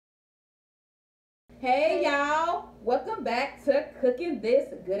Hey y'all, welcome back to Cooking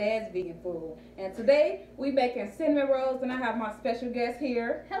This Good Ass Vegan Food. And today we making cinnamon rolls and I have my special guest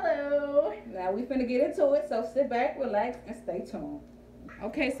here. Hello. Now we finna get into it, so sit back, relax, and stay tuned.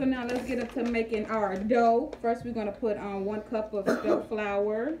 Okay, so now let's get into making our dough. First we're gonna put on 1 cup of spelt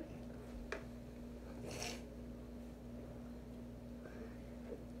flour.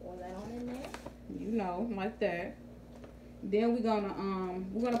 Pour that on in there. You know, like that. Then we're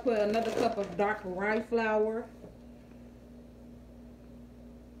gonna put another cup of dark rye flour.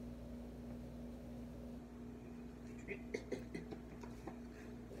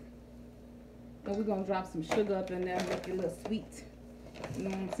 And we're gonna drop some sugar up in there, make it a little sweet. You know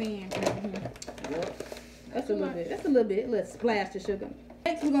what I'm saying? Yep. That's a little bit. That's a little splash of sugar.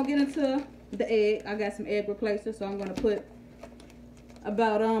 Next, we're gonna get into the egg. I got some egg replacer, so I'm gonna put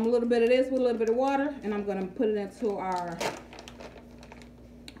about a little bit of this with a little bit of water, and I'm gonna put it into our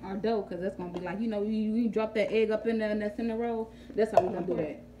dough, because that's gonna be like, you know, you drop that egg up in there and that's in the roll. That's how we're gonna do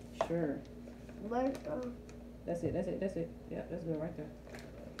that. Sure. That's it. Yeah, that's good right there.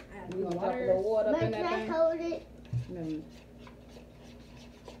 We're gonna drop a little water up in that thing. Can I hold it? No.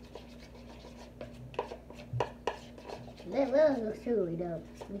 That really looks truly dope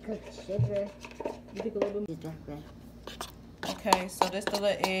because the sugar. You think a little bit more? Okay, so this the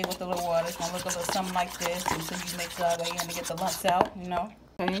little egg with the little water. It's gonna look a little something like this until you mix it all the way in to get the lumps out, you know.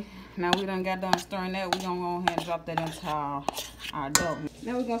 Okay, now we done got done stirring that. We're gonna go ahead and drop that into our dough.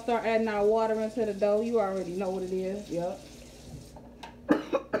 Now we're gonna start adding our water into the dough. You already know what it is. Yep.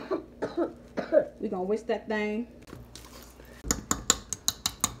 We're gonna whisk that thing.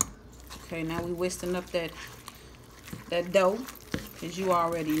 Okay, now we whisking up that dough, as you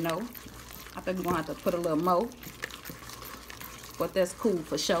already know. I think we're gonna have to put a little more, but that's cool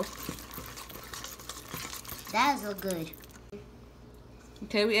for sure. That's so good.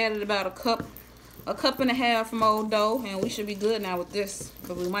 Okay, we added about a cup and a half more dough, and we should be good now with this.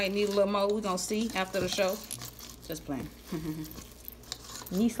 But we might need a little more. We're gonna see after the show. Just playing.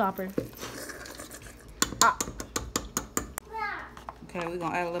 Knee slopper. Ah. Okay, we're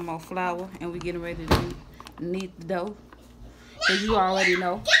gonna add a little more flour, and we're getting ready to knead the dough. So you already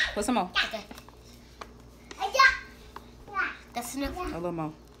know. Put some more. Okay. That's enough. A little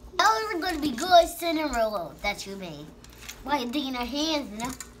more. Those are going to be good cinnamon rolls that you made. Why you digging our hands, you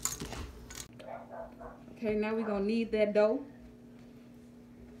know? Okay, now we're gonna knead that dough.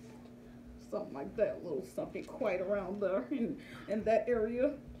 Something like that, a little something quite around there in that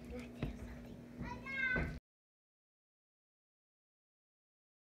area.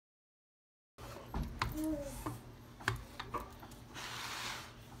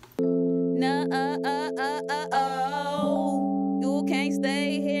 No, you can't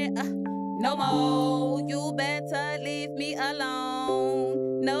stay here no more. You better leave me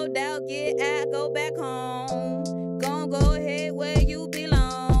alone. No doubt, get out, go back home. Go ahead where you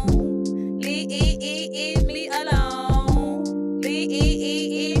belong. Leave me alone.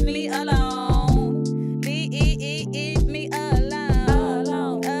 Leave me alone. Leave me alone.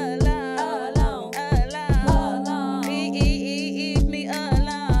 Leave me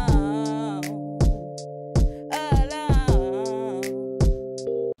alone.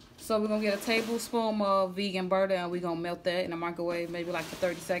 So we're gonna get a tablespoon of vegan butter and we're gonna melt that in the microwave, maybe like for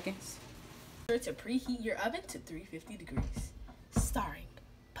 30 seconds. To preheat your oven to 350 degrees. Starring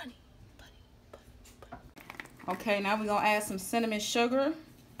Bunny. Okay, now we're gonna add some cinnamon sugar.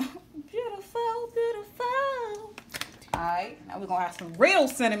 Beautiful, beautiful. Alright, now we're gonna add some real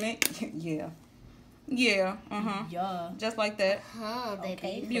cinnamon. Yeah. Yeah, Yeah. just like that. Huh, baby.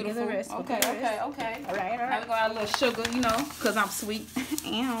 Okay. Beautiful. Look at the wrist, Okay. All right. Now we're gonna add a little sugar, you know, because I'm sweet.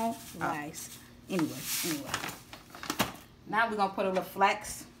 Ow. Nice. Anyway. Now we're gonna put a little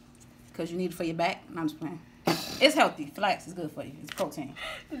flax, because you need it for your back. No, I'm just playing. It's healthy. Flax is good for you. It's protein.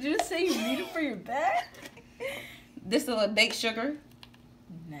 Did you say you need it for your back? This is a little date sugar,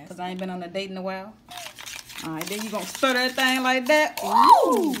 because I ain't been on a date in a while. All right, then you're gonna stir that thing like that.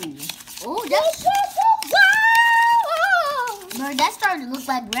 Ooh. Oh, that's Bird, that's starting to look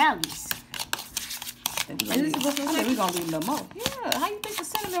like brownies. We're gonna do a little more. Yeah, how you think the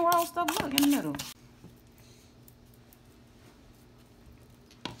cinnamon roll stuff look in the middle?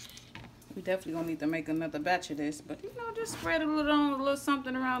 We definitely gonna need to make another batch of this, but you know, just spread a little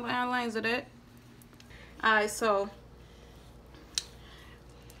something around the outlines of that. Alright, so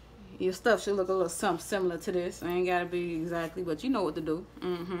your stuff should look a little something similar to this. It ain't gotta be exactly, but you know what to do.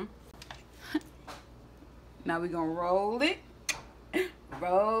 Now we're gonna roll it.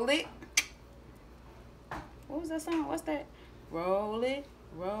 Roll it. What was that sound? What's that? Roll it.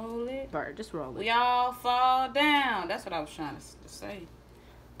 Roll it. Bird, just roll it. We all fall down. That's what I was trying to say.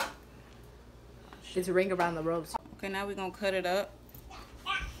 It's ring around the ropes. Okay, now we're gonna cut it up.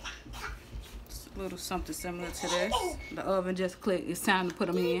 It's a little something similar to this. The oven just clicked. It's time to put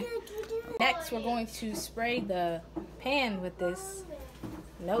them in. Next, we're going to spray the pan with this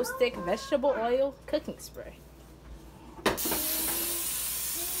no stick vegetable oil cooking spray.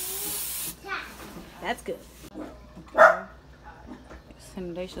 That's good. Okay.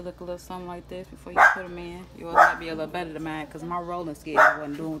 And they should look a little something like this before you put them in. Yours might be a little better than mine because my rolling skills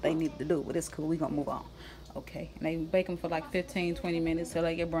wasn't doing what they needed to do. But it's cool. We're going to move on. Okay. And they bake them for like 15-20 minutes till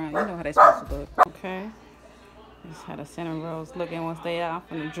they get brown. You know how they're supposed to look. Okay. This is how the cinnamon rolls looking once they out.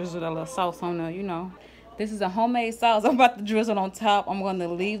 I'm going to drizzle that little sauce on there, you know. This is a homemade sauce I'm about to drizzle on top. I'm going to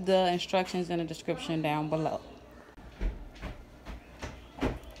leave the instructions in the description down below.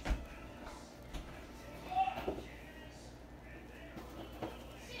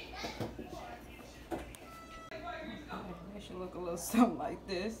 It should look a little something like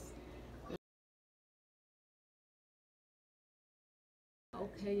this.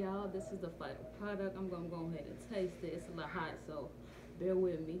 Okay, y'all, this is the final product. I'm gonna go ahead and taste it. It's a little hot, so bear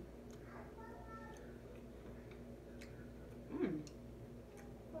with me.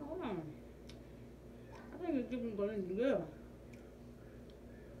 Hold on. I think it's giving going good.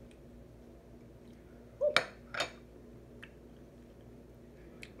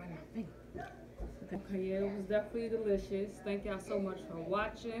 Okay, yeah, it was definitely delicious. Thank y'all so much for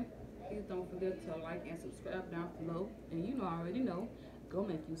watching. Please don't forget to like and subscribe down below. And you know, already know, go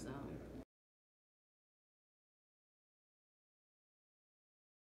make you some.